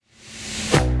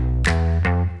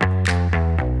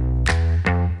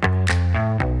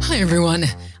everyone,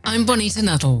 I'm Bonita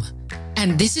Nuttall,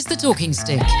 and this is The Talking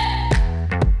Stick.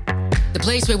 The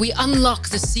place where we unlock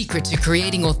the secret to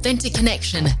creating authentic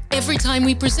connection every time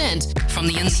we present from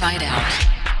the inside out.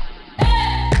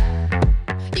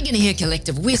 You're going to hear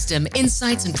collective wisdom,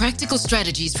 insights, and practical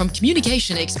strategies from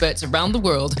communication experts around the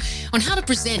world on how to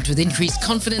present with increased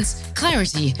confidence,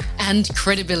 clarity, and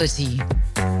credibility.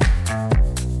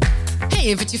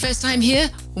 Hey, if it's your first time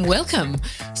here, welcome.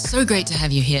 So great to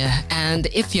have you here. And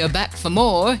if you're back for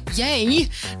more, yay!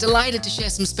 Delighted to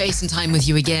share some space and time with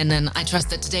you again. And I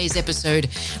trust that today's episode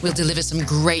will deliver some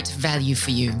great value for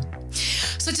you.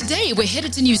 So today we're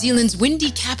headed to New Zealand's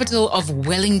windy capital of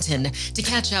Wellington to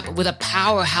catch up with a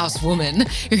powerhouse woman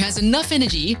who has enough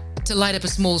energy to light up a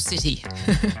small city.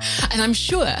 And I'm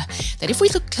sure that if we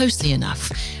look closely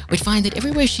enough, we'd find that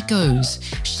everywhere she goes,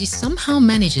 she somehow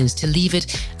manages to leave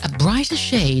it a brighter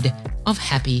shade of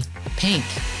happy pink.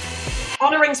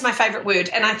 Honouring's my favourite word,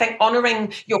 and I think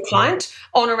honouring your client,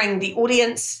 honouring the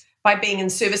audience by being in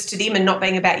service to them and not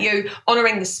being about you,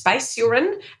 honouring the space you're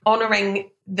in,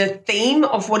 honouring the theme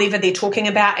of whatever they're talking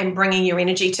about and bringing your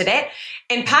energy to that.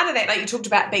 And part of that, like you talked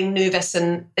about being nervous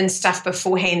and stuff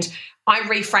beforehand, I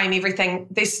reframe everything.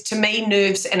 To me,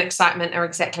 nerves and excitement are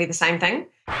exactly the same thing.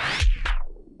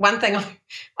 One thing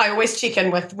I always check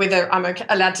in with whether I'm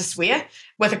allowed to swear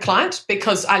with a client,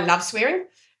 because I love swearing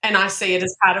and I see it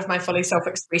as part of my fully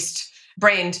self-expressed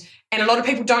brand. And a lot of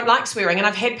people don't like swearing. And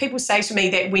I've had people say to me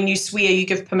that when you swear, you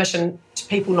give permission to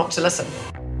people not to listen.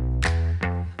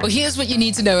 Well, here's what you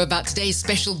need to know about today's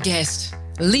special guest,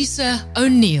 Lisa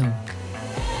O'Neill.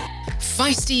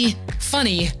 Feisty,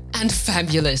 funny, and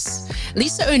fabulous.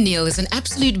 Lisa O'Neill is an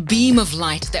absolute beam of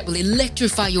light that will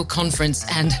electrify your conference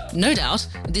and, no doubt,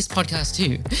 this podcast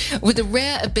too, with a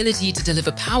rare ability to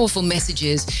deliver powerful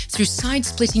messages through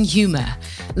side-splitting humour.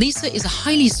 Lisa is a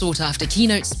highly sought-after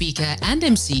keynote speaker and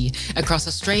MC across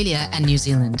Australia and New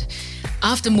Zealand.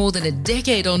 After more than a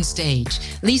decade on stage,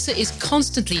 Lisa is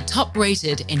constantly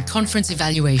top-rated in conference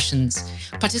evaluations.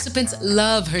 Participants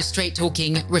love her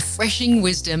straight-talking, refreshing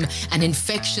wisdom and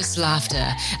infectious laughter.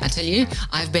 I tell you,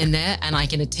 I've been there and I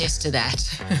can attest to that.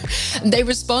 They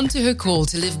respond to her call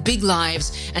to live big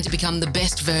lives and to become the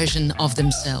best version of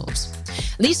themselves.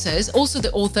 Lisa is also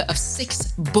the author of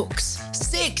 6 books.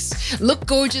 6! Look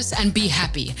Gorgeous and Be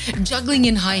Happy, Juggling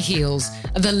in High Heels,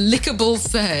 The Lickable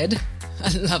Third, I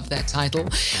love that title,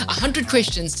 100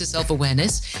 Questions to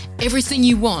Self-Awareness, Everything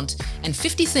You Want, and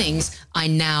 50 Things I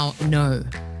Now Know.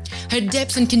 Her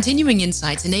depth and continuing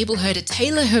insights enable her to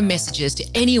tailor her messages to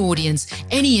any audience,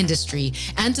 any industry,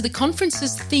 and to the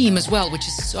conference's theme as well, which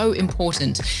is so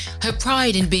important. Her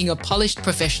pride in being a polished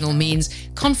professional means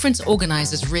conference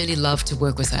organizers really love to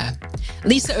work with her.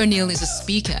 Lisa O'Neill is a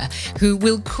speaker who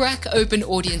will crack open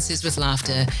audiences with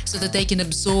laughter so that they can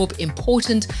absorb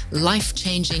important,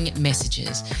 life-changing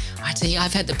messages. I tell you,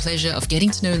 I've had the pleasure of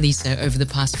getting to know Lisa over the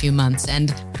past few months,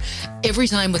 and every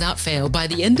time without fail, by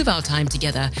the end of our time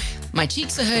together, my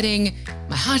cheeks are hurting,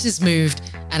 my heart is moved,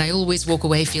 and I always walk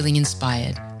away feeling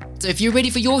inspired. So if you're ready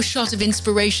for your shot of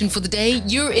inspiration for the day,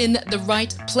 you're in the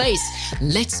right place.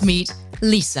 Let's meet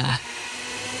Lisa.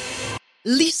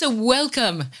 Lisa,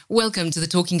 welcome. Welcome to the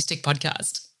Talking Stick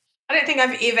podcast. I don't think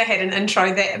I've ever had an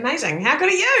intro that amazing. How good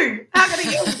are you? How good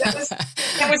are you?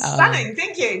 That was stunning.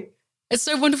 Thank you. It's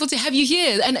so wonderful to have you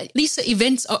here. And Lisa,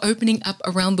 events are opening up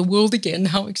around the world again.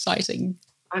 How exciting.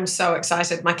 I'm so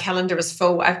excited. My calendar is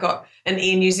full. I've got an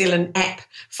Air New Zealand app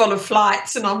full of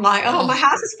flights and I'm like, my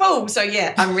heart is full. So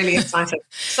yeah, I'm really excited.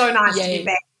 So nice to be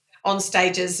back on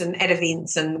stages and at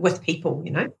events and with people,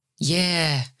 you know.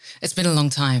 Yeah, it's been a long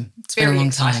time. It's very been a long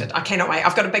excited. time. I cannot wait.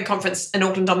 I've got a big conference in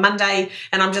Auckland on Monday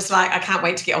and I'm just like, I can't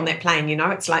wait to get on that plane, you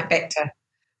know. It's like back to,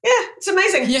 it's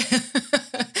amazing. Yeah.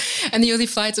 And the early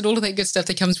flights and all of that good stuff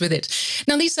that comes with it.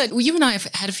 Now, Lisa, you and I have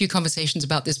had a few conversations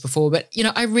about this before, but, you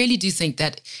know, I really do think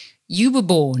that you were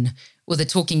born with a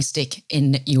talking stick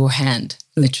in your hand,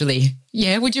 literally.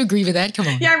 Yeah, would you agree with that? Come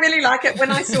on. Yeah, I really like it.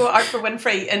 When I saw Oprah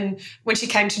Winfrey and when she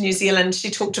came to New Zealand, she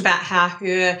talked about how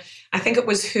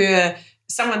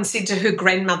someone said to her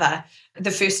grandmother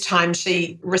the first time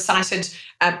she recited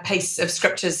a piece of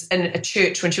scriptures in a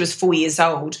church when she was 4 years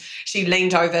old,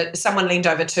 someone leaned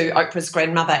over to Oprah's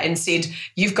grandmother and said,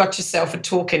 "You've got yourself a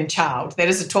talking child. That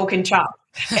is a talking child."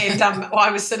 And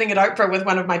I was sitting at Oprah with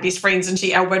one of my best friends and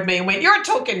she elbowed me and went, "You're a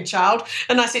talking child."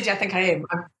 And I said, "Yeah, I think I am.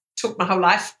 I've talked my whole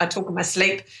life. I talk in my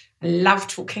sleep. I love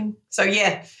talking." So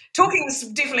yeah, talking is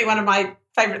definitely one of my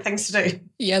favourite things to do.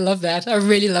 Yeah, I love that. I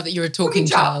really love that you're a talking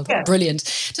child. Yeah. Brilliant.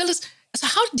 Tell us, So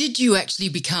how did you actually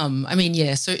become, I mean,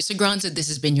 yeah, so granted this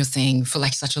has been your thing for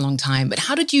like such a long time, but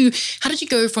how did you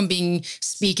go from being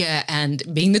speaker and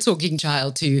being the talking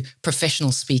child to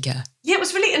professional speaker? Yeah, it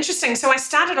was really interesting. So I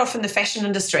started off in the fashion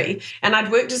industry and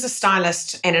I'd worked as a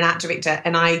stylist and an art director,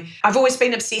 and I've always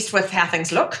been obsessed with how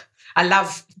things look. I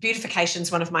love beautification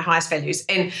is one of my highest values,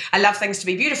 and I love things to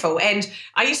be beautiful. And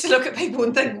I used to look at people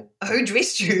and think, who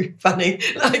dressed you funny?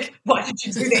 Like, why did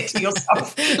you do that to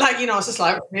yourself? Like, I was just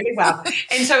like, really well.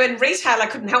 And so in retail, I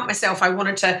couldn't help myself. I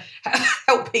wanted to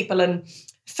help people and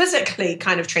physically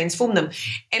kind of transform them.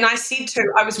 And I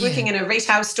was working in a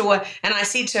retail store, and I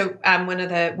said to one of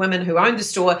the women who owned the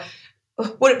store,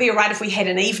 would it be all right if we had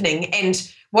an evening? And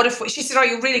she said, oh,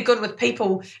 you're really good with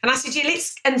people. And I said, yeah,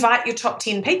 let's invite your top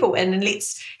 10 people in and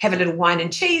let's have a little wine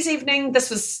and cheese evening. This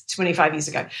was 25 years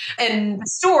ago in the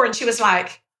store. And she was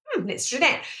like, let's do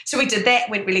that. So we did that,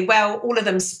 went really well. All of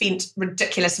them spent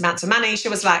ridiculous amounts of money. She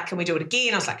was like, can we do it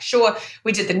again? I was like, sure.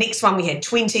 We did the next one, we had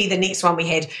 20, the next one we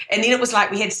had, and then it was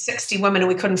like we had 60 women and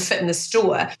we couldn't fit in the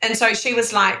store. And so she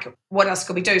was like, what else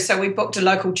could we do? So we booked a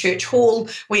local church hall.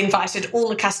 We invited all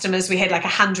the customers. We had like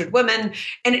 100 women,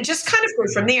 and it just kind of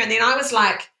grew from there. And then I was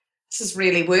like, this is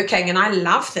really working. And I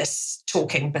love this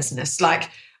talking business.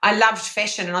 Like, I loved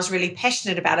fashion and I was really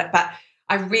passionate about it, but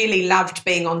I really loved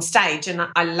being on stage and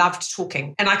I loved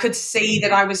talking, and I could see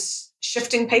that I was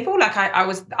shifting people. Like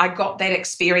I got that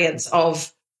experience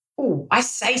of, oh, I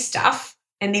say stuff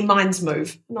and their minds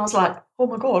move. And I was like, oh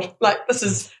my God, like this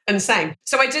is insane.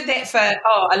 So I did that for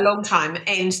a long time.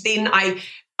 And then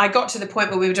I got to the point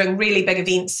where we were doing really big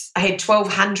events. I had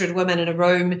 1,200 women in a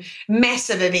room,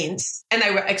 massive events, and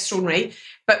they were extraordinary.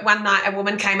 But one night a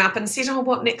woman came up and said, oh,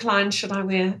 what neckline should I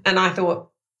wear? And I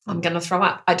thought, I'm going to throw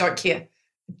up. I don't care.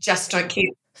 Just don't care.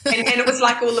 And it was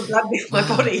like all the blood left my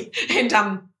body. And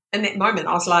in that moment,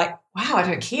 I was like, wow, I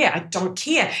don't care. I don't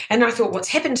care. And I thought, what's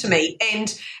happened to me?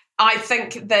 And I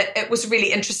think that it was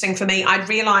really interesting for me. I'd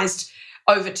realized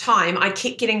over time, I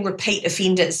kept getting repeat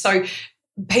offenders. So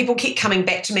people kept coming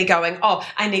back to me going, oh,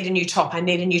 I need a new top. I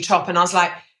need a new top. And I was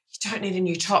like, you don't need a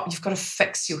new top. You've got to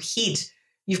fix your head.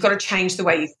 You've got to change the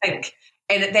way you think.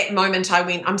 And at that moment, I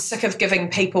went, I'm sick of giving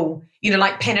people,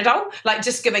 like Panadol, like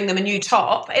just giving them a new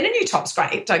top. And a new top's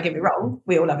great, don't get me wrong.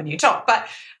 We all love a new top. But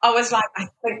I was like, I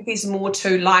think there's more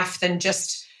to life than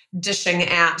just dishing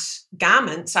out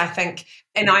garments, I think.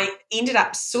 And I ended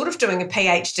up sort of doing a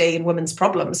PhD in women's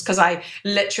problems because I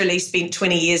literally spent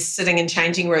 20 years sitting in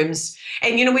changing rooms.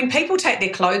 And, when people take their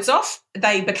clothes off,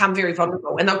 they become very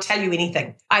vulnerable and they'll tell you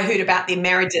anything. I heard about their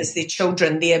marriages, their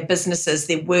children, their businesses,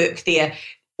 their work,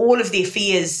 all of their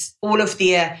fears, all of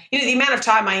their, the amount of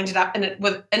time I ended up in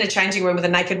a changing room with a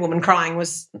naked woman crying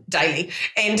was daily.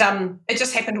 And it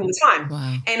just happened all the time.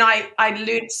 Wow. And I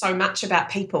learned so much about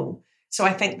people. So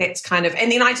I think that's kind of,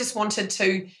 and then I just wanted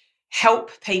to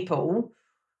help people.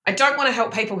 I don't want to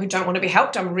help people who don't want to be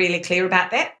helped. I'm really clear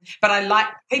about that. But I like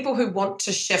people who want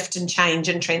to shift and change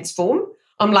and transform.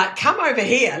 I'm like, come over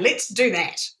here. Let's do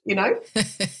that,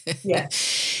 Yeah.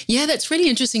 Yeah, that's really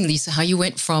interesting, Lisa, how you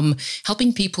went from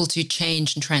helping people to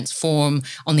change and transform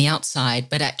on the outside,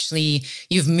 but actually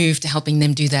you've moved to helping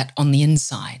them do that on the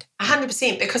inside.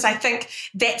 100%, because I think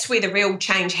that's where the real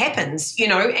change happens,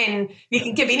 and you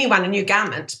can give anyone a new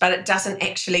garment, but it doesn't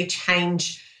actually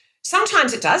change.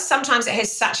 Sometimes it does. Sometimes it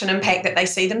has such an impact that they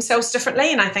see themselves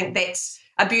differently. And I think that's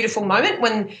a beautiful moment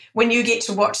when you get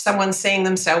to watch someone seeing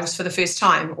themselves for the first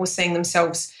time or seeing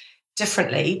themselves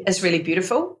differently is really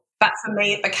beautiful. But for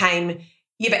me, it became,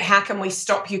 but how can we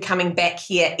stop you coming back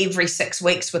here every 6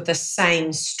 weeks with the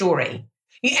same story?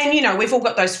 And, we've all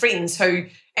got those friends who,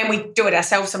 and we do it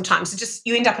ourselves sometimes,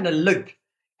 you end up in a loop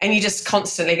and you're just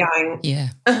constantly going, yeah,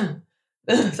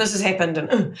 this has happened.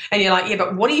 And you're like, yeah,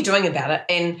 but what are you doing about it?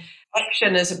 And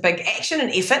action is a big, action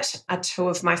and effort are two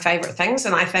of my favorite things.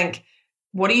 And I think,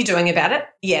 what are you doing about it?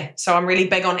 Yeah. So I'm really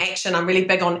big on action. I'm really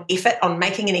big on effort, on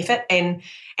making an effort and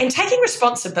taking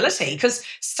responsibility, because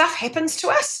stuff happens to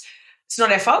us. It's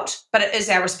not our fault, but it is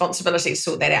our responsibility to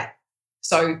sort that out.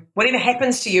 So whatever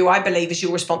happens to you, I believe is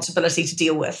your responsibility to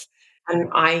deal with. And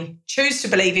I choose to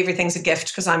believe everything's a gift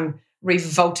because I'm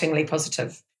revoltingly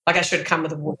positive. Like I should come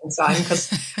with a warning sign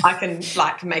because I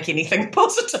can make anything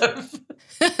positive.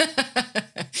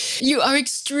 You are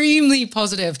extremely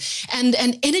positive. And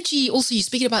energy also, you're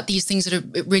speaking about these things that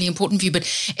are really important for you,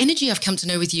 but energy, I've come to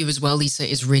know with you as well, Lisa,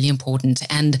 is really important.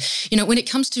 And, when it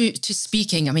comes to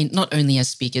speaking, I mean, not only as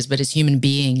speakers, but as human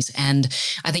beings. And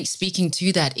I think speaking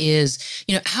to that is,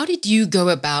 how did you go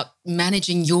about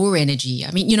managing your energy?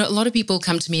 I mean, a lot of people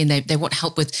come to me and they want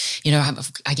help with,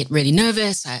 I get really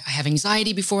nervous. I have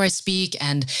anxiety before I speak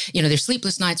and, there's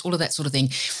sleepless nights, all of that sort of thing.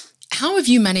 how have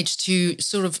you managed to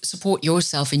sort of support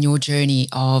yourself in your journey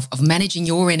of managing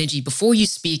your energy before you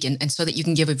speak and so that you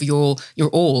can give of your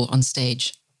all on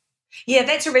stage? Yeah,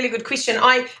 that's a really good question.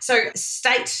 So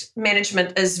state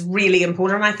management is really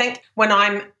important. I think when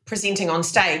I'm presenting on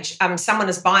stage, someone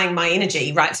is buying my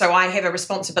energy, right? So I have a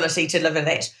responsibility to deliver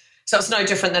that. So it's no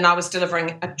different than I was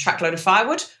delivering a truckload of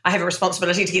firewood. I have a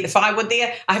responsibility to get the firewood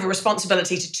there. I have a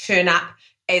responsibility to turn up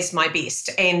as my best.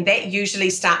 And that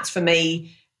usually starts for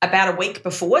me about a week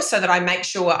before, so that I make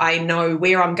sure I know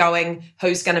where I'm going,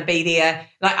 who's going to be there.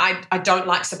 Like I don't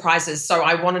like surprises. So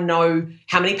I want to know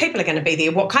how many people are going to be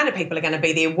there, what kind of people are going to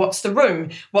be there, what's the room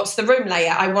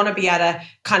layout. I want to be able to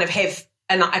kind of have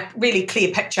a really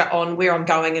clear picture on where I'm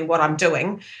going and what I'm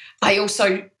doing. I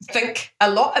also think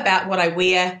a lot about what I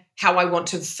wear, how I want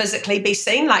to physically be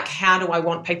seen, like how do I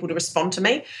want people to respond to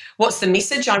me? What's the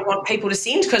message I want people to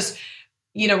send? Because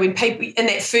when people, in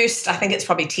that first, I think it's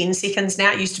probably 10 seconds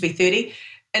now, it used to be 30,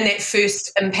 in that first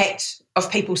impact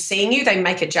of people seeing you, they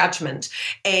make a judgment.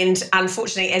 And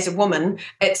unfortunately, as a woman,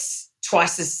 it's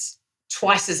twice as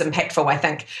impactful, I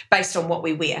think, based on what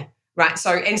we wear. Right.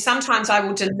 So, and sometimes I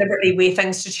will deliberately wear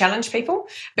things to challenge people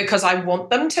because I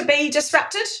want them to be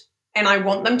disrupted and I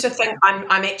want them to think I'm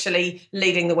actually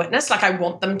leading the witness. Like I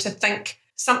want them to think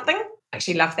something. I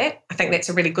actually love that. I think that's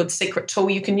a really good secret tool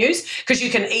you can use, because you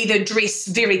can either dress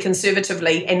very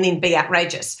conservatively and then be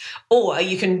outrageous, or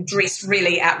you can dress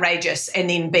really outrageous and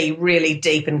then be really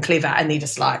deep and clever, and they're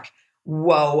just like,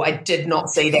 whoa, I did not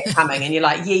see that coming. And you're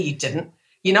like, yeah, you didn't.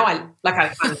 I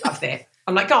kind of love that.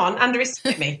 I'm like, go on,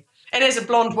 underestimate me. And as a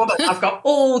blonde woman, I've got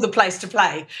all the place to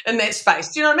play in that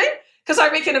space. Do you know what I mean? Because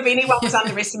I reckon if anyone was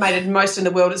underestimated most in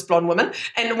the world, it's blonde women.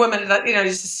 And women that,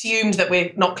 just assumed that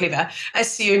we're not clever,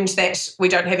 assumed that we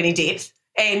don't have any depth.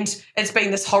 And it's been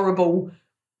this horrible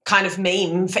kind of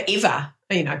meme forever,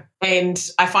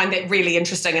 And I find that really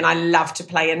interesting, and I love to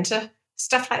play into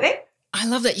stuff like that. I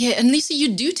love that. Yeah. And Lisa, you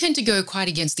do tend to go quite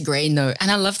against the grain though.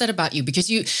 And I love that about you, because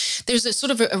there's a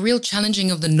sort of a real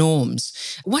challenging of the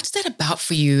norms. What's that about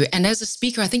for you? And as a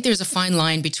speaker, I think there's a fine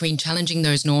line between challenging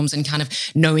those norms and kind of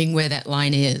knowing where that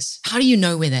line is. How do you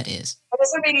know where that is?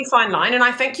 There's a really fine line. And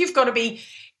I think you've got to be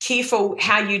careful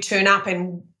how you turn up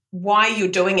and why you're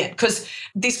doing it, because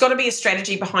there's got to be a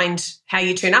strategy behind how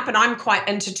you turn up. And I'm quite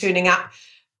into turning up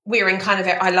wearing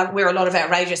I wear a lot of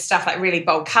outrageous stuff, like really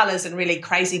bold colours and really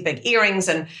crazy big earrings,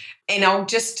 and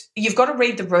you've got to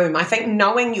read the room. I think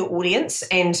knowing your audience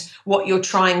and what you're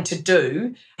trying to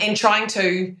do and trying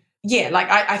to,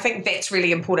 I think that's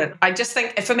really important. I just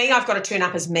think for me, I've got to turn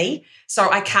up as me. So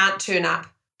I can't turn up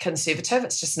conservative.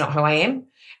 It's just not who I am.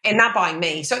 And they're buying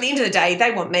me. So at the end of the day, they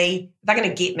want me, they're going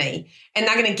to get me, and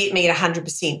they're going to get me at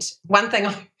 100%. One thing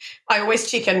I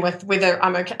always check in with whether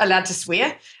I'm allowed to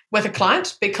swear with a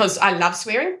client, because I love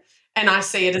swearing and I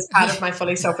see it as part of my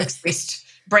fully self-expressed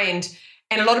brand.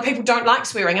 And a lot of people don't like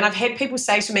swearing. And I've had people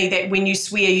say to me that when you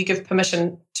swear, you give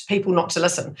permission to people not to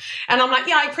listen. And I'm like,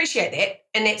 yeah, I appreciate that.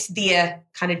 And that's their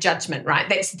kind of judgment, right?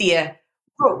 That's their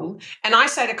rule. And I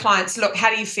say to clients, look,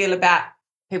 how do you feel about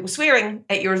people swearing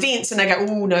at your events? And they go,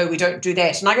 oh, no, we don't do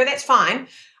that. And I go, that's fine.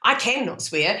 I cannot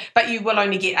swear, but you will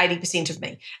only get 80% of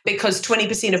me, because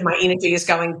 20% of my energy is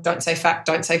going, don't say fuck,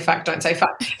 don't say fuck, don't say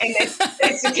fuck. And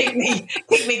that's to keep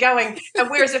me going. And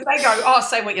whereas if they go, oh,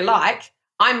 say what you like,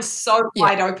 I'm so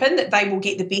wide open that they will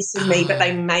get the best of me, but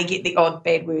they may get the odd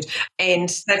bad word. And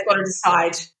they've got to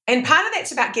decide. And part of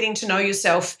that's about getting to know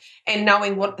yourself and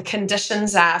knowing what the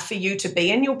conditions are for you to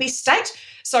be in your best state.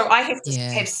 So I have to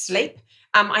have sleep.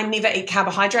 I never eat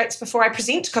carbohydrates before I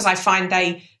present, because I find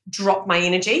they drop my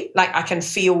energy. Like I can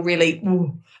feel really,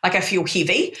 like I feel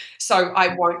heavy. So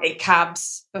I won't eat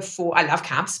carbs before. I love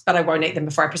carbs, but I won't eat them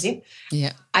before I present.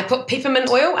 Yeah. I put peppermint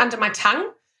oil under my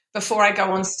tongue before I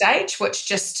go on stage, which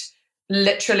just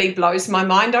literally blows my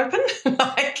mind open.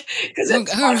 Because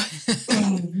it's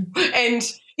and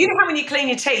you know how when you clean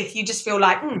your teeth, you just feel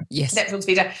like, that feels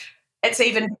better. It's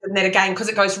even better than that again, because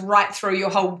it goes right through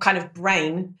your whole kind of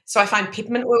brain. So I find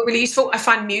peppermint oil really useful. I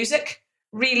find music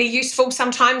really useful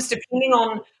sometimes, depending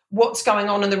on what's going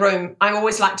on in the room. I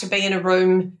always like to be in a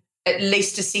room at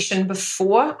least a session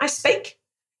before I speak.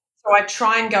 So I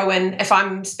try and go in, if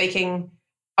I'm speaking,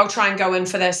 I'll try and go in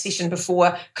for the session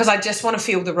before, because I just want to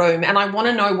feel the room and I want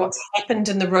to know what's happened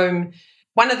in the room.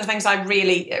 One of the things I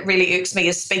really irks me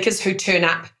is speakers who turn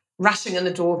up rushing in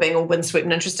the door, being all windswept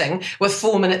and interesting, with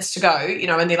 4 minutes to go,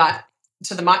 and they're like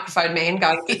to the microphone man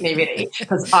going, get me ready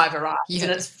because I've arrived. Yeah.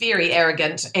 And it's very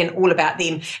arrogant and all about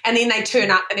them. And then they turn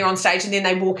up and they're on stage and then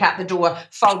they walk out the door,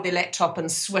 fold their laptop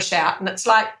and swish out. And it's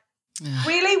like,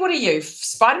 really? What are you,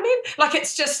 Spider-Man? Like,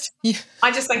 it's just,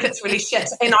 I just think it's really shit.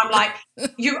 And I'm like,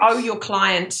 you owe your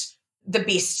client the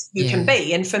best you can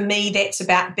be. And for me, that's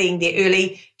about being there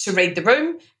early to read the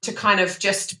room, to kind of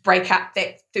just break up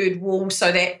that third wall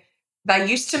so that they're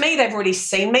used to me. They've already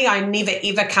seen me. I never,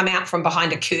 ever come out from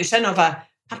behind a curtain of a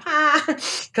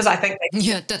because I think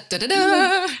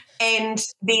and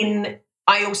then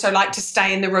I also like to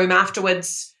stay in the room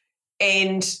afterwards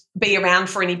and be around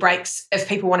for any breaks if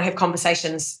people want to have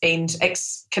conversations and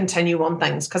continue on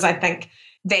things, because I think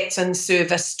that's in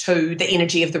service to the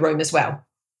energy of the room as well.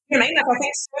 You know what I mean? Like, I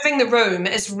think serving the room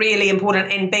is really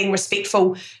important, and being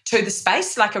respectful to the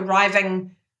space, like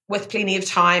arriving with plenty of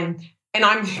time. And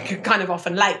I'm kind of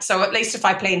often late. So at least if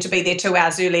I plan to be there 2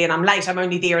 hours early and I'm late, I'm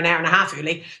only there an hour and a half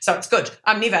early. So it's good.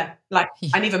 I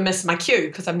never miss my cue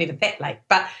because I'm never that late.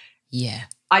 But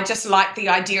I just like the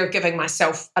idea of giving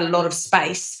myself a lot of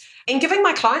space and giving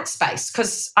my clients space,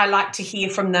 because I like to hear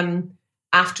from them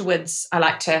afterwards. I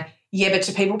like to yab it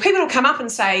to people. People will come up and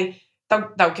say,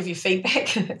 they'll give you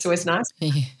feedback. It's always nice.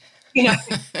 You know,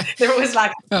 they're always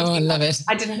like, oh, I love it.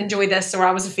 I didn't enjoy this, or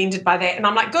I was offended by that. And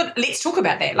I'm like, good, let's talk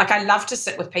about that. Like, I love to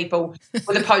sit with people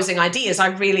with opposing ideas. I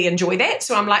really enjoy that.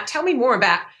 So I'm like, tell me more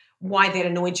about why that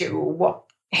annoyed you or what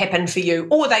happened for you.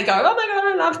 Or they go, oh my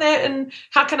God, I love that. And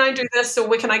how can I do this? Or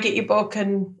where can I get your book?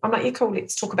 And I'm like, yeah, cool,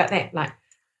 let's talk about that. Like,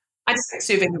 I just think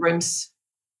serving the rooms.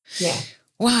 Yeah.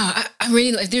 Wow, I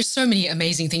really like, there's so many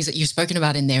amazing things that you've spoken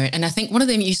about in there. And I think one of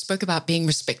them, you spoke about being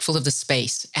respectful of the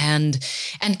space, and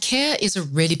care is a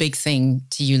really big thing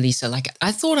to you, Lisa. Like,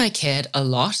 I thought I cared a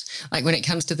lot, like when it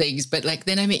comes to things, but like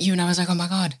then I met you and I was like, oh my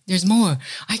God, there's more.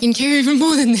 I can care even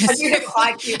more than this. I do have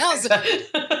high care.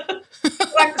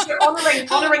 So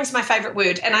honoring's my favorite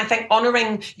word. And I think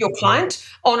honoring your client,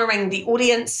 honoring the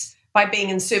audience, by being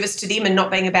in service to them and not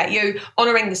being about you,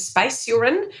 honouring the space you're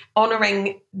in,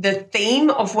 honouring the theme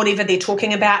of whatever they're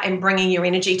talking about and bringing your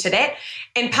energy to that.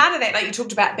 And part of that, like you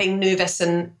talked about being nervous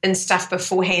and stuff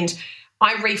beforehand,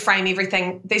 I reframe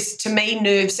everything. To me,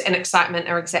 nerves and excitement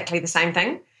are exactly the same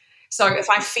thing. So if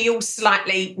I feel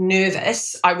slightly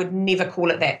nervous, I would never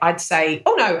call it that. I'd say,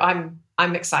 oh no,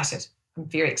 I'm excited. I'm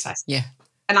very excited. Yeah.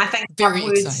 And I think very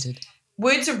excited.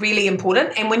 Words are really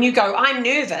important. And when you go, I'm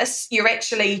nervous, you're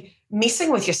actually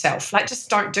messing with yourself. Like, just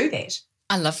don't do that.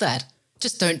 I love that.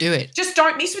 Just don't do it. Just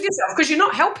don't mess with yourself, because you're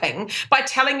not helping by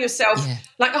telling yourself,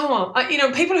 like,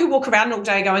 people who walk around all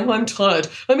day going, I'm tired,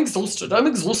 I'm exhausted. I'm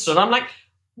like,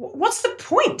 what's the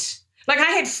point? Like,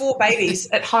 I had 4 babies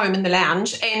at home in the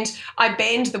lounge and I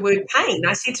banned the word pain.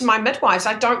 I said to my midwives,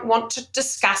 I don't want to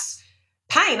discuss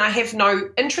pain. I have no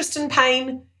interest in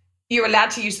pain. You're allowed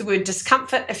to use the word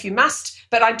discomfort if you must,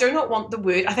 but I do not want the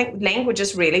word. I think language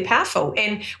is really powerful,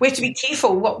 and we have to be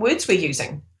careful what words we're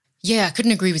using. Yeah, I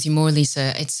couldn't agree with you more,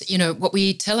 Lisa. It's, what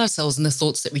we tell ourselves and the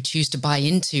thoughts that we choose to buy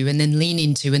into and then lean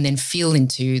into and then feel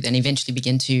into, then eventually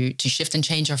begin to shift and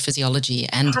change our physiology.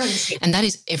 And 100%. And that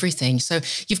is everything. So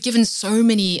you've given so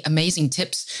many amazing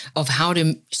tips of how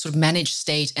to sort of manage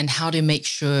state and how to make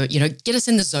sure, get us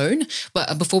in the zone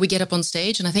before we get up on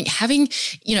stage. And I think having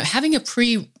a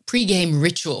pre-game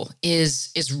ritual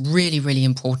is really, really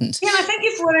important. Yeah, I think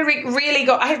you've really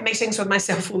got, I have meetings with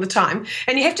myself all the time,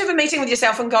 and you have to have a meeting with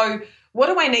yourself and go, what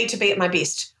do I need to be at my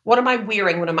best? What am I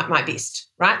wearing when I'm at my best,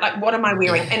 right? Like, what am I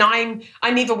wearing? And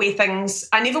I never wear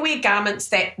garments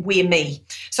that wear me.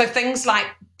 So things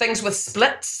with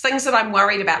splits, things that I'm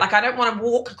worried about. Like, I don't want to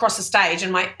walk across the stage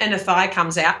and my inner thigh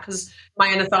comes out, because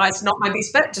my inner thigh is not my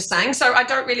best bit, just saying. So I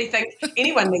don't really think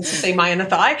anyone needs to see my inner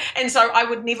thigh. And so I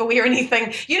would never wear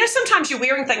anything. Sometimes you're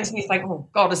wearing things and you think, oh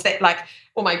God, is that like,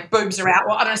 or my boobs are out,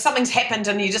 or I don't know, something's happened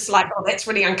and you're just like, oh, that's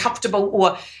really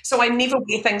uncomfortable. So I never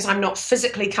wear things I'm not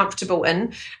physically comfortable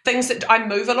in. Things that I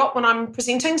move a lot when I'm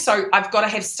presenting. So I've got to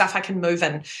have stuff I can move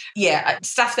in. Yeah,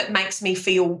 stuff that makes me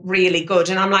feel really good.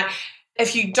 And I'm like,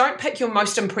 if you don't pick your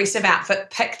most impressive outfit,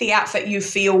 pick the outfit you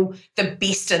feel the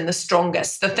best in, the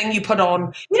strongest, the thing you put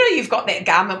on. You've got that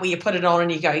garment where you put it on and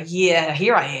you go, yeah,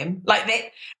 here I am. Like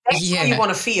that's how you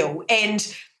want to feel.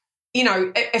 And,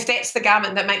 if that's the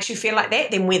garment that makes you feel like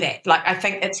that, then wear that. Like, I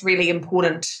think it's really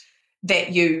important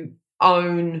that you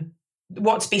own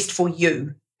what's best for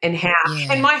you and how.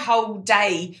 Yeah. And my whole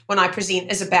day when I present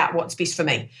is about what's best for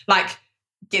me. Like,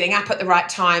 getting up at the right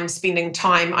time, spending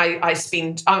time. I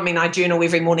journal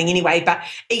every morning anyway, but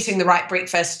eating the right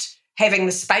breakfast, having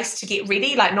the space to get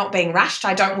ready, like not being rushed.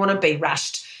 I don't want to be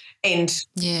rushed and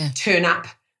turn up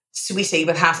sweaty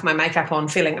with half my makeup on,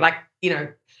 feeling like,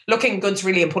 looking good's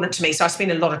really important to me. So I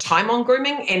spend a lot of time on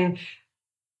grooming, and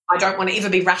I don't want to ever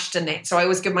be rushed in that. So I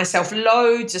always give myself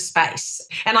loads of space.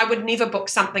 And I would never book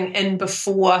something in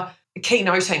before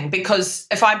keynoting, because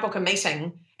if I book a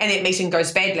meeting and that meeting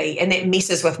goes badly and that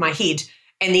messes with my head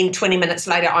and then 20 minutes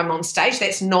later I'm on stage.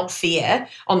 That's not fair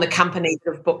on the company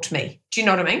that have booked me. Do you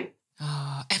know what I mean?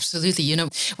 Oh, absolutely.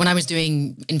 When I was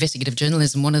doing investigative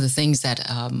journalism, one of the things that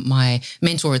my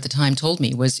mentor at the time told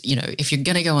me was, if you're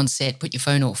going to go on set, put your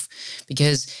phone off.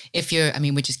 Because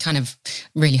which is kind of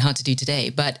really hard to do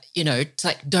today, but, it's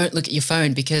like, don't look at your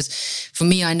phone. Because for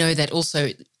me, I know that also,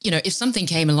 if something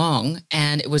came along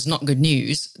and it was not good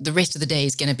news, the rest of the day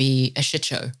is going to be a shit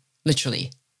show,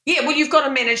 literally. Yeah, well, you've got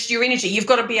to manage your energy. You've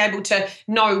got to be able to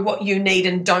know what you need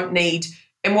and don't need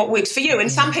and what works for you.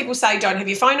 And some people say, don't have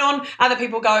your phone on. Other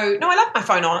people go, no, I love my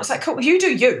phone on. It's like, cool, you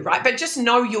do you, right? But just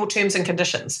know your terms and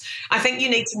conditions. I think you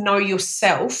need to know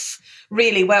yourself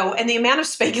really well. And the amount of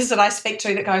speakers that I speak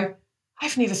to that go,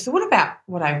 I've never thought about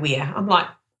what I wear. I'm like,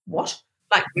 what?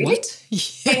 Like, really? What?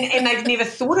 Yeah. And they've never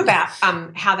thought about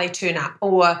how they turn up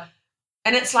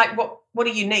and it's like, what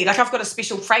do you need? Like, I've got a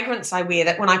special fragrance I wear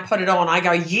that when I put it on, I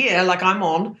go, yeah, like I'm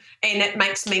on. And it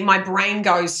makes my brain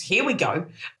goes, here we go.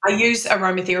 I use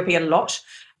aromatherapy a lot.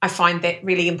 I find that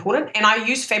really important. And I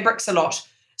use fabrics a lot.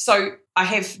 So I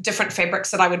have different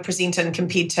fabrics that I would present in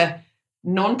compared to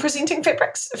non-presenting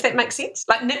fabrics, if that makes sense.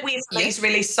 Like knitwear for me is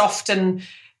really soft and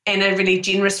a really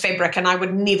generous fabric. And I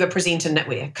would never present in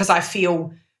knitwear because I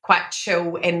feel quite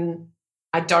chill and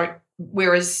I don't.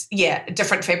 Whereas,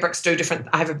 different fabrics do different.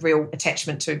 I have a real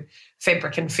attachment to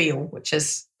fabric and feel, which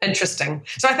is interesting.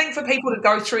 So I think for people to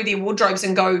go through their wardrobes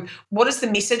and go, what is the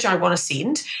message I want to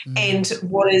send? And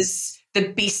what is the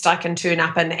best I can turn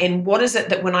up in? And what is it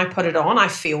that when I put it on, I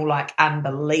feel like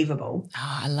unbelievable?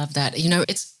 Oh, I love that.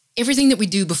 It's everything that we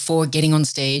do before getting on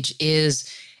stage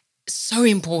is so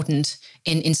important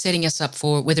in setting us up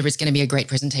for whether it's going to be a great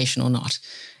presentation or not.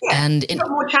 Yeah, and you've got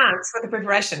more chance for the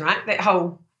preparation, right? That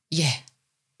whole... Yeah,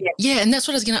 and that's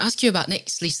what I was going to ask you about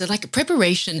next, Lisa. Like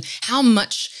preparation, how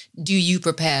much do you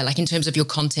prepare, like in terms of your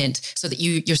content, so that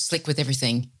you're slick with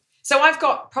everything? So I've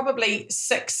got probably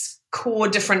 6 core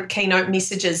different keynote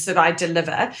messages that I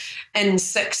deliver in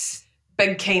 6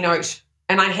 big keynote,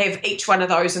 and I have each one of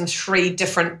those in 3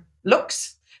 different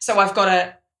looks. So I've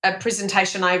got a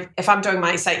presentation. If I'm doing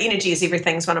my, say, energy is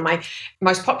everything is one of my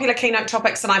most popular keynote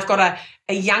topics, and I've got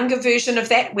a younger version of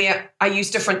that where I use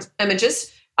different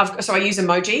images. So I use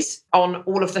emojis on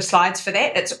all of the slides for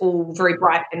that. It's all very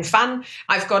bright and fun.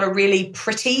 I've got a really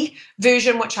pretty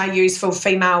version, which I use for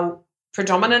female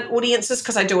predominant audiences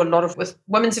because I do a lot with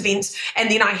women's events. And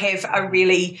then I have a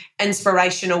really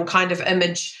inspirational kind of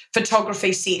image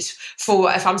photography set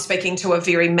for if I'm speaking to a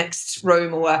very mixed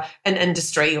room or an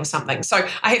industry or something. So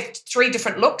I have 3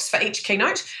 different looks for each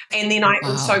keynote. And then I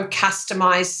also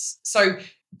customize. So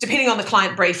depending on the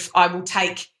client brief, I will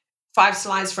take 5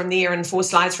 slides from there and 4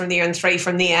 slides from there and 3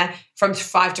 from there from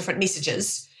 5 different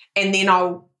messages. And then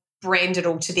I'll brand it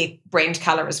all to their brand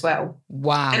color as well.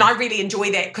 Wow. And I really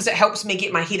enjoy that because it helps me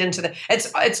get my head into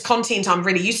it's content I'm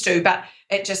really used to, but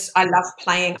I love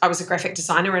playing. I was a graphic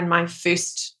designer in my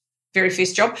very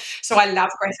first job. So I love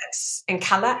graphics and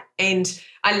color. And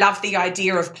I love the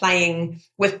idea of playing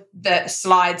with the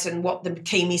slides and what the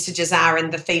key messages are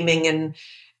and the theming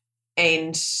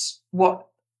and what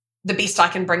the best I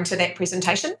can bring to that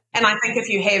presentation. And I think if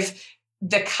you have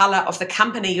the colour of the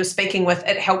company you're speaking with,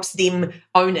 it helps them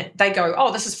own it. They go,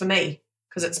 oh, this is for me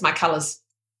because it's my colours.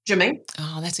 Do you mean?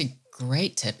 Oh, that's a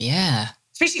great tip, yeah.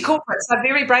 Especially corporates, they're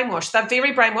very brainwashed. They're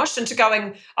very brainwashed into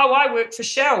going, oh, I work for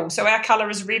Shell, so our colour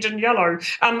is red and yellow.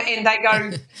 And they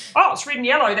go, oh, it's red and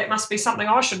yellow, that must be something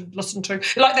I should listen to.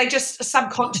 Like they just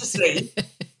subconsciously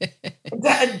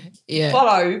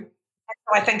follow.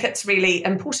 So I think it's really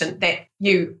important that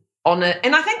you honour,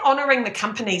 and I think honouring the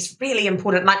company is really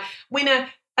important. Like when a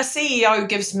CEO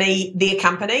gives me their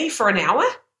company for an hour,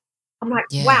 I'm like,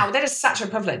 wow, that is such a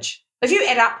privilege. If you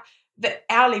add up the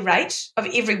hourly rate of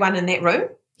everyone in that room,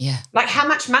 like how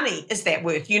much money is that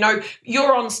worth?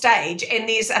 You're on stage and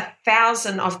there's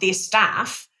 1,000 of their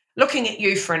staff looking at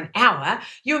you for an hour.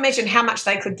 You imagine how much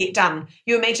they could get done.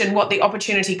 You imagine what the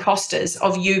opportunity cost is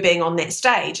of you being on that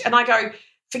stage. And I go,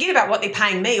 forget about what they're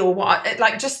paying me or what,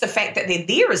 like just the fact that they're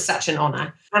there is such an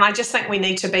honour. And I just think we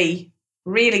need to be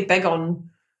really big on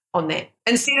that.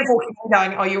 Instead of walking in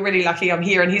going, oh, you're really lucky I'm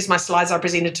here and here's my slides I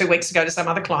presented 2 weeks ago to some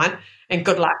other client and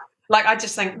good luck. Like I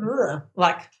just think,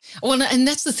 like. Well, and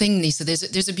that's the thing, Lisa,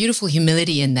 there's a beautiful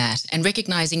humility in that and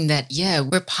recognizing that,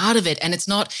 we're part of it. And it's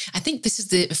not, I think this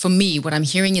is for me, what I'm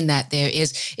hearing in that there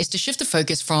is to shift the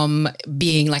focus from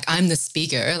being like, I'm the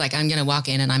speaker, like I'm going to walk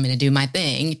in and I'm going to do my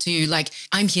thing to like,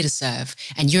 I'm here to serve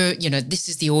and this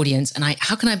is the audience and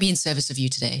how can I be in service of you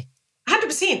today? 100%.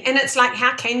 100%. And it's like,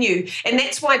 how can you? And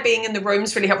that's why being in the room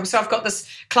is really helpful. So I've got this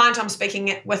client I'm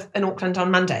speaking with in Auckland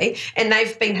on Monday, and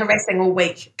they've been harassing all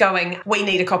week going, we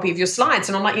need a copy of your slides.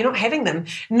 And I'm like, you're not having them.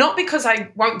 Not because I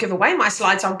won't give away my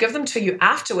slides, I'll give them to you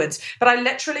afterwards. But I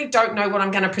literally don't know what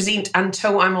I'm going to present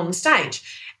until I'm on the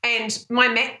stage. And my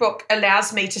MacBook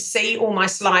allows me to see all my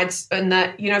slides in the,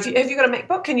 have you got a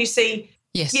MacBook? Can you see?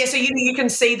 Yes. Yeah, so you can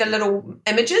see the little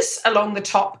images along the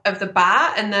top of the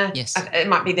bar and yes. It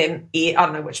might be them. I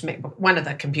don't know which MacBook, one of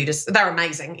the computers. They're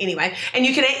amazing anyway. And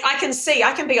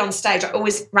I can be on stage. I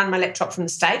always run my laptop from the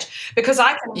stage because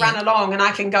I can run along and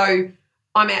I can go,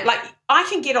 I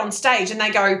can get on stage and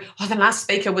they go, oh, the last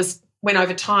speaker went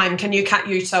over time. Can you cut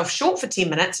yourself short for 10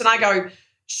 minutes? And I go,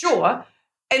 sure.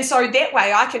 And so that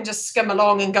way I can just skim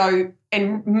along and go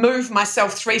and move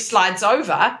myself 3 slides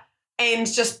over and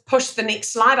just push the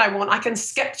next slide I want. I can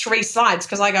skip 3 slides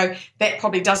because I go, that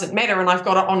probably doesn't matter, and I've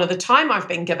got to honour the time I've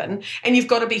been given, and you've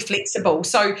got to be flexible.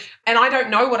 So, and I don't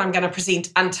know what I'm going to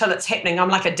present until it's happening. I'm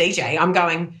like a DJ. I'm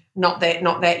going, not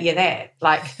that, yeah, that.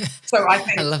 Like, so I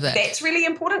think I love that. That's really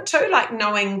important too, like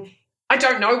knowing I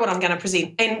don't know what I'm going to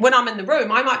present. And when I'm in the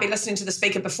room, I might be listening to the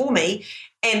speaker before me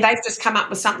and they've just come up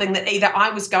with something that either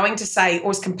I was going to say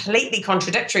or is completely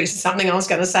contradictory to something I was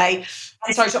going to say.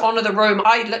 And so to honour the room,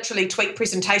 I literally tweak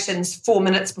presentations 4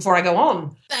 minutes before I go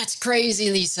on. That's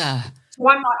crazy, Lisa. So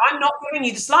I'm not giving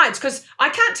you the slides because I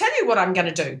can't tell you what I'm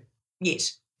going to do yet.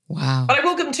 Wow. But I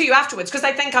will give them to you afterwards because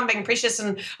they think I'm being precious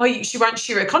and, she won't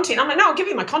share her content. I'm like, no, I'll give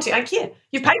you my content. I don't care.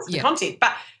 You've paid for the content.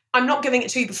 But I'm not giving it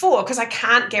to you before because I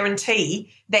can't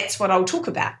guarantee that's what I'll talk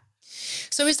about.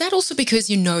 So is that also because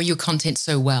you know your content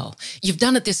so well? You've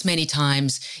done it this many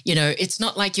times. It's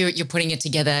not like you're putting it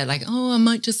together like, oh, I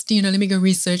might just, let me go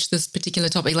research this particular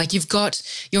topic. Like you've got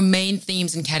your main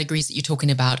themes and categories that you're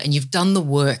talking about and you've done the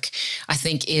work, I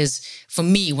think is, for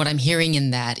me, what I'm hearing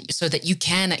in that, so that you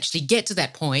can actually get to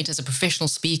that point as a professional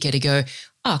speaker to go,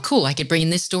 oh, cool, I could bring in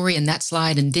this story and that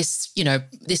slide and this,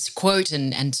 this quote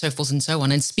and so forth and so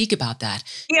on and speak about that.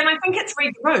 Yeah, and I think it's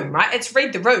read the room, right? It's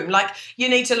read the room. Like you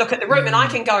need to look at the room and I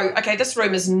can go, okay, this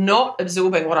room is not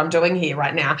absorbing what I'm doing here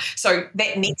right now. So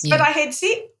that next bit I had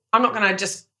set, I'm not going to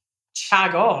just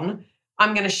chug on.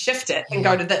 I'm going to shift it and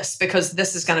go to this because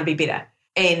this is going to be better.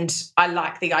 And I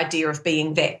like the idea of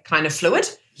being that kind of fluid.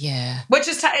 Yeah. Which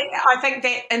is, I think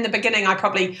that in the beginning, I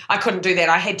couldn't do that.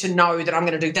 I had to know that I'm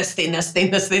going to do this, then this, then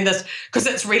this, then this, because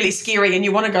it's really scary and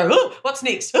you want to go, oh, what's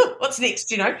next? Oh, what's next?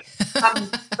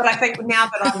 But I think now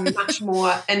that I'm much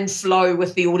more in flow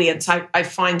with the audience, I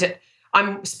find it,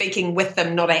 I'm speaking with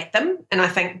them, not at them. And I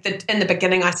think that in the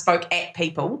beginning, I spoke at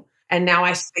people and now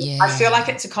I speak. Yeah. I feel like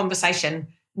it's a conversation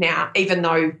now, even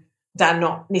though they're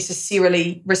not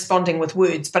necessarily responding with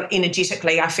words, but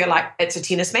energetically, I feel like it's a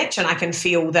tennis match and I can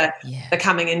feel the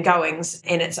coming and goings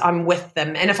and I'm with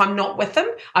them. And if I'm not with them,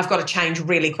 I've got to change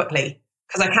really quickly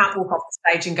because I can't walk off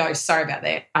the stage and go, sorry about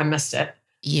that, I missed it.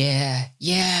 Yeah.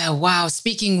 Yeah. Wow.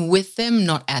 Speaking with them,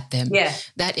 not at them. Yeah.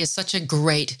 That is such a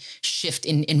great shift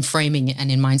in framing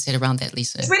and in mindset around that,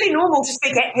 Lisa. It's really normal to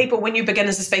speak at people when you begin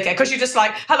as a speaker because you're just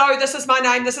like, hello, this is my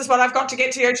name. This is what I've got to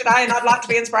get to you today. And I'd like to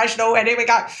be inspirational. And here we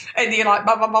go. And you're like,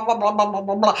 blah, blah, blah, blah, blah, blah,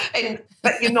 blah, blah.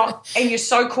 But you're not, and you're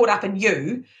so caught up in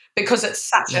you because it's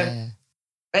such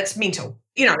it's mental.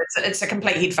 It's a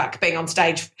complete head fuck being on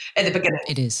stage at the beginning.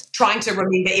 It is. Trying to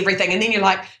remember everything. And then you're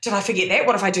like, did I forget that?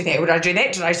 What if I do that? Would I do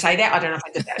that? Did I say that? I don't know if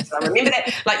I did that. Did I remember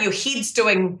that? Like your head's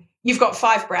you've got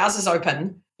 5 browsers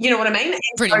open. You know what I mean? And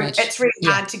pretty much. It's really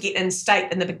hard to get in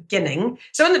state in the beginning.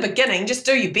 So in the beginning, just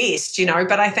do your best,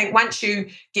 But I think once you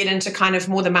get into kind of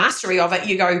more the mastery of it,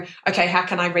 you go, okay, how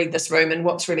can I read this room and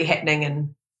what's really happening?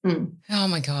 And Oh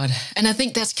my God. And I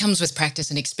think that comes with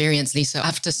practice and experience, Lisa,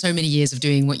 after so many years of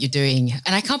doing what you're doing.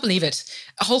 And I can't believe it.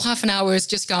 A whole half an hour has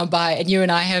just gone by and you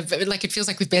and I have, it feels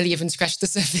like we've barely even scratched the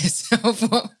surface of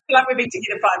what... Like we've been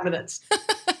together 5 minutes.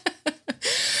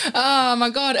 Oh my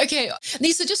God. Okay.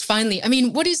 Lisa, just finally,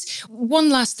 what is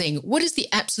one last thing? What is the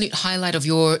absolute highlight of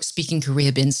your speaking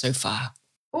career been so far?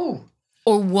 Oh.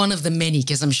 Or one of the many,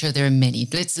 because I'm sure there are many.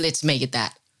 Let's make it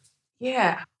that.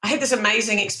 Yeah. I had this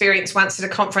amazing experience once at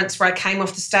a conference where I came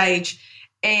off the stage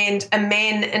and a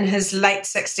man in his late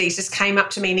 60s just came up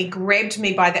to me and he grabbed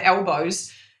me by the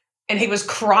elbows and he was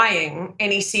crying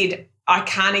and he said, I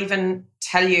can't even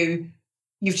tell you,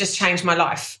 you've just changed my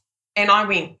life. And I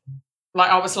went,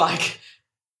 I was like,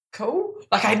 cool.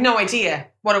 I had no idea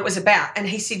what it was about. And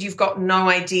he said, you've got no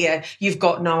idea. You've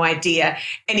got no idea.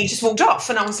 And he just walked off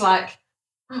and I was like,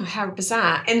 oh, how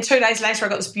bizarre. And 2 days later, I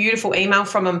got this beautiful email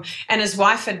from him and his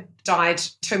wife had died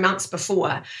 2 months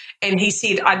before. And he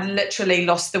said, I'd literally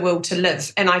lost the will to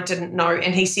live and I didn't know.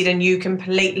 And he said, and you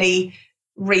completely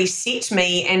reset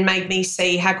me and made me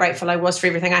see how grateful I was for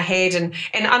everything I had. And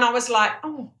I was like,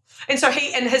 oh. And so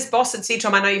he and his boss had said to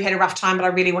him, I know you've had a rough time, but I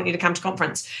really want you to come to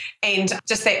conference. And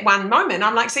just that one moment,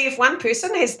 I'm like, see, if one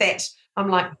person has that, I'm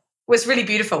like, it was really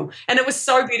beautiful. And it was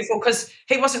so beautiful because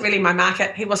he wasn't really my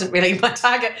market. He wasn't really my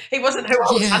target. He wasn't who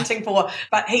I was hunting for,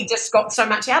 but he just got so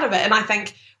much out of it. And I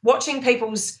think watching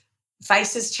people's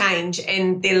faces change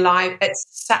and their life, it's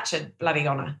such a bloody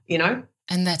honour, you know?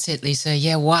 And that's it, Lisa.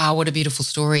 Yeah, wow, what a beautiful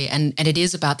story. And it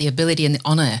is about the ability and the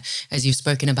honor, as you've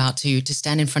spoken about, to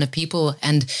stand in front of people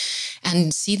and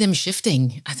see them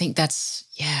shifting. I think that's,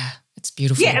 it's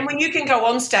beautiful. Yeah, and when you can go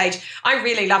on stage, I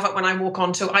really love it when I walk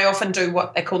onto, I often do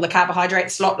what they call the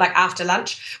carbohydrate slot, like after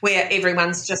lunch, where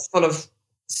everyone's just full of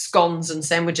scones and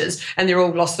sandwiches and they're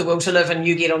all lost the will to live, and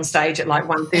you get on stage at like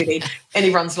 1:30 and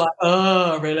everyone's like,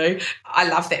 oh, really? I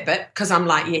love that bit because I'm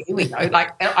like, yeah, here we go.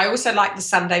 Like, I also like the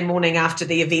Sunday morning after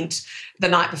the event the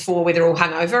night before where they're all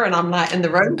hungover and I'm like in the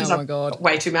room because I've got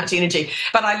way too much energy.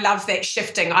 But I love that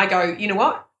shifting. I go, you know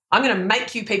what? I'm going to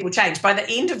make you people change. By the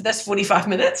end of this 45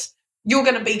 minutes, you're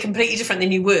going to be completely different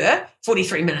than you were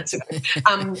 43 minutes ago.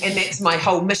 And that's my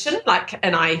whole mission.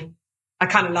 And I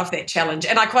kind of love that challenge.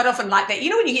 And I quite often like that. You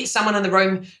know, when you get someone in the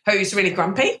room who's really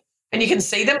grumpy and you can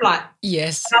see them like,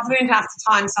 yes. I've learned half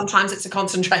the time, sometimes it's a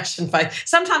concentration phase.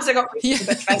 Sometimes they've got resting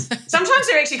bitch face. Sometimes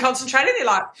they're actually concentrating. They're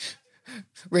like,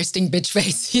 resting bitch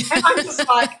face. And I'm just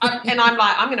like,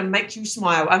 I'm going to make you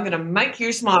smile. I'm going to make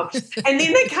you smile. And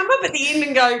then they come up at the end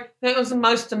and go, that was the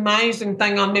most amazing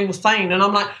thing I've never seen. And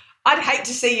I'm like, I'd hate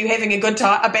to see you having a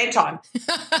bad time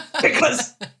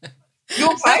because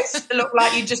your face looked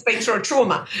like you'd just been through a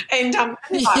trauma. And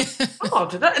like, oh,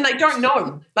 did it? And they don't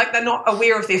know. Like, they're not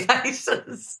aware of their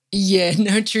faces. Yeah,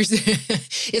 no, true.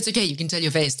 It's okay. You can tell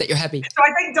your face that you're happy. So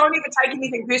I think don't ever take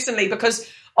anything personally,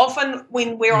 because often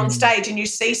when we're on stage and you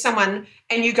see someone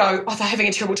and you go, oh, they're having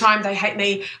a terrible time, they hate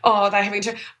me, oh, they're having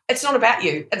it's not about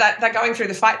you. They're going through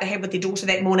the fight they had with their daughter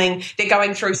that morning. They're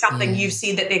going through something you've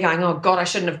said that they're going, oh, God, I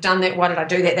shouldn't have done that. Why did I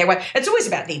do that way? It's always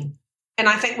about them. And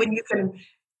I think when you can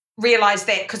realize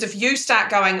that, because if you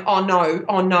start going, oh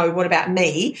no, what about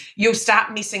me? You'll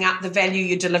start messing up the value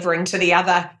you're delivering to the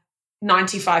other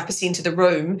 95% of the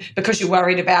room because you're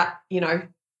worried about,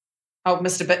 old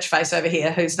Mr. Bitchface over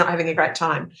here who's not having a great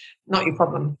time. Not your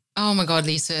problem. Oh my God,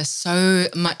 Lisa, so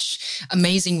much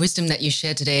amazing wisdom that you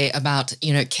shared today about,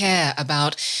 care,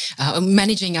 about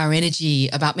managing our energy,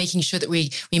 about making sure that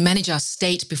we manage our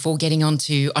state before getting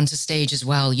onto stage as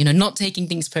well, not taking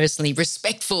things personally,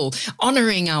 respectful,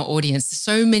 honoring our audience.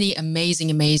 So many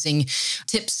amazing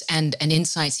tips and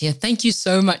insights here. Thank you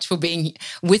so much for being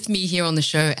with me here on the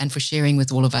show and for sharing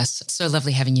with all of us. So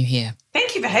lovely having you here.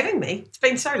 Thank you for having me. It's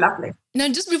been so lovely. Now,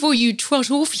 just before you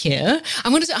trot off here, I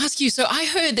wanted to ask you, so I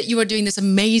heard that you are doing this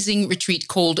amazing retreat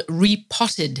called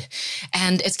Repotted,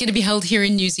 and it's going to be held here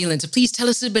in New Zealand. So please tell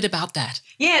us a bit about that.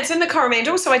 Yeah, it's in the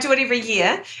Coromandel, so I do it every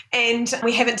year, and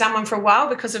we haven't done one for a while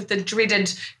because of the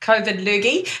dreaded COVID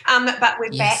lurgy, but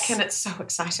we're back and it's so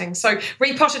exciting. So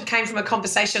Repotted came from a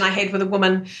conversation I had with a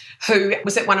woman who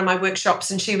was at one of my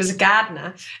workshops, and she was a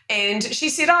gardener, and she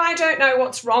said, I don't know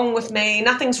what's wrong with me.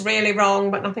 Nothing's really wrong,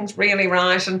 but nothing's really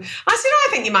right. And I said, I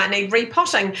think you might need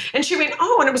repotting. And she went,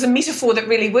 oh, and it was a metaphor that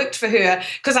really worked for her,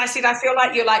 because I said, I feel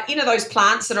like you're like, those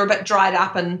plants that are a bit dried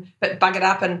up and a bit buggered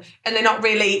up and they're not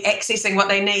really accessing what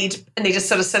they need, and they're just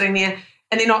sort of sitting there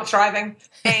and they're not thriving.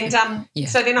 And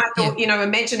so then I thought,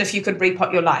 imagine if you could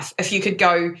repot your life, if you could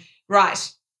go,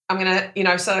 right, I'm going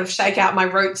to, sort of shake out my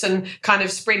roots and kind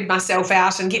of spread myself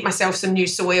out and get myself some new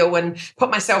soil and put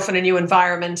myself in a new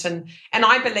environment. And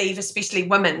I believe, especially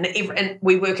women,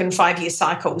 we work in 5-year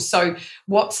cycles. So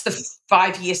what's the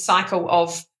 5-year cycle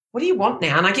of, what do you want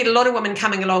now? And I get a lot of women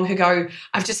coming along who go,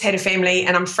 I've just had a family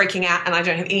and I'm freaking out and I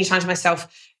don't have any time to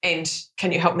myself, and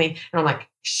can you help me? And I'm like,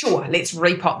 sure, let's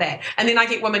repot that. And then I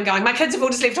get women going, my kids have all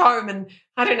just left home and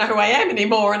I don't know who I am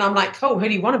anymore. And I'm like, cool, who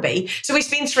do you want to be? So we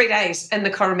spend 3 days in the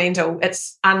Coromandel.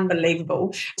 It's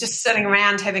unbelievable. Just sitting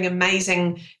around having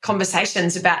amazing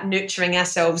conversations about nurturing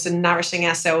ourselves and nourishing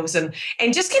ourselves and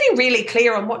just getting really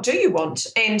clear on what do you want.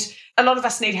 And a lot of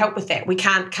us need help with that. We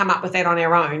can't come up with that on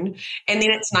our own. And then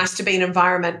it's nice to be in an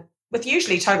environment with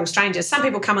usually total strangers. Some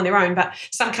people come on their own, but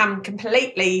some come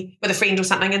completely with a friend or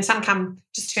something, and some come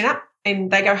just turn up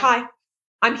and they go, hi,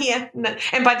 I'm here.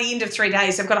 And by the end of 3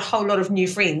 days, I've got a whole lot of new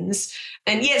friends.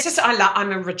 And yeah, it's just,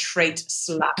 I'm a retreat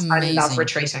slut. Amazing. I love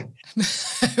retreating.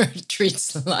 Retreat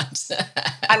slut.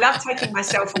 I love taking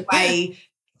myself away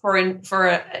for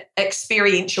a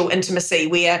experiential intimacy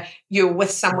where you're with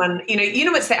someone,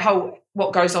 it's that whole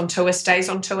what goes on tour stays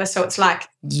on tour. So it's like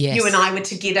you and I were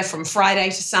together from Friday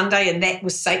to Sunday, and that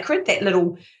was sacred, that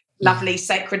little lovely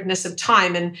sacredness of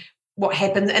time and what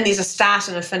happens. And there's a start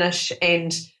and a finish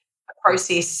and a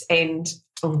process. And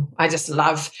I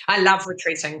love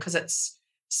retreating because it's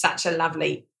such a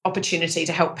lovely opportunity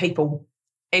to help people.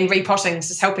 And repotting is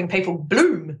just helping people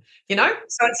bloom, So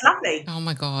it's lovely. Oh,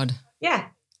 my God. Yeah.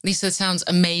 Lisa, it sounds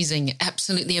amazing.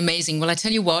 Absolutely amazing. Well, I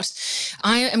tell you what,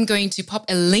 I am going to pop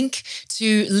a link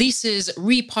to Lisa's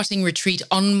repotting retreat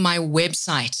on my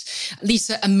website.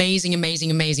 Lisa, amazing,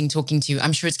 amazing, amazing talking to you.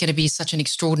 I'm sure it's going to be such an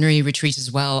extraordinary retreat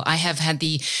as well. I have had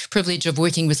the privilege of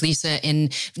working with Lisa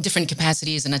in different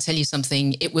capacities, and I tell you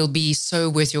something, it will be so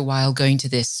worth your while going to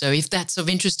this. So if that's of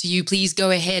interest to you, please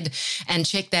go ahead and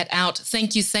check that out.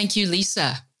 Thank you,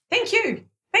 Lisa. Thank you.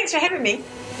 Thanks for having me.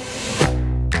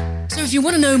 So if you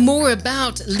want to know more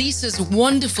about Lisa's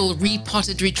wonderful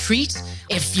repotted retreat,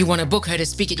 if you want to book her to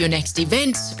speak at your next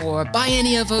event or buy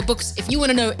any of her books, if you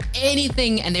want to know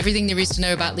anything and everything there is to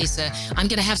know about Lisa, I'm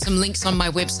going to have some links on my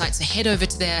website, so head over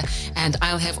to there and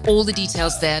I'll have all the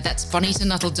details there. That's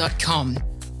bonitanuttall.com.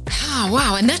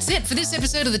 Wow, and that's it for this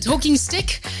episode of The Talking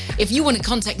Stick. If you want to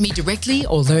contact me directly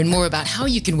or learn more about how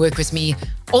you can work with me,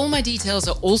 all my details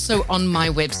are also on my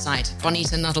website,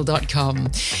 bonitanuttall.com.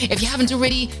 If you haven't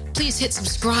already, please hit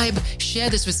subscribe, share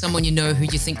this with someone you know who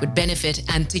you think would benefit,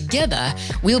 and together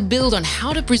we'll build on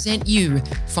how to present you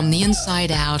from the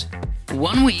inside out,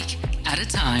 1 week at a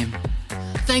time.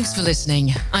 Thanks for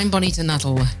listening. I'm Bonita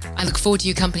Nuttall. I look forward to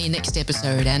your company next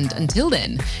episode, and until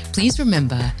then, please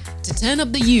remember to turn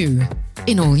up the you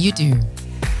in all you do.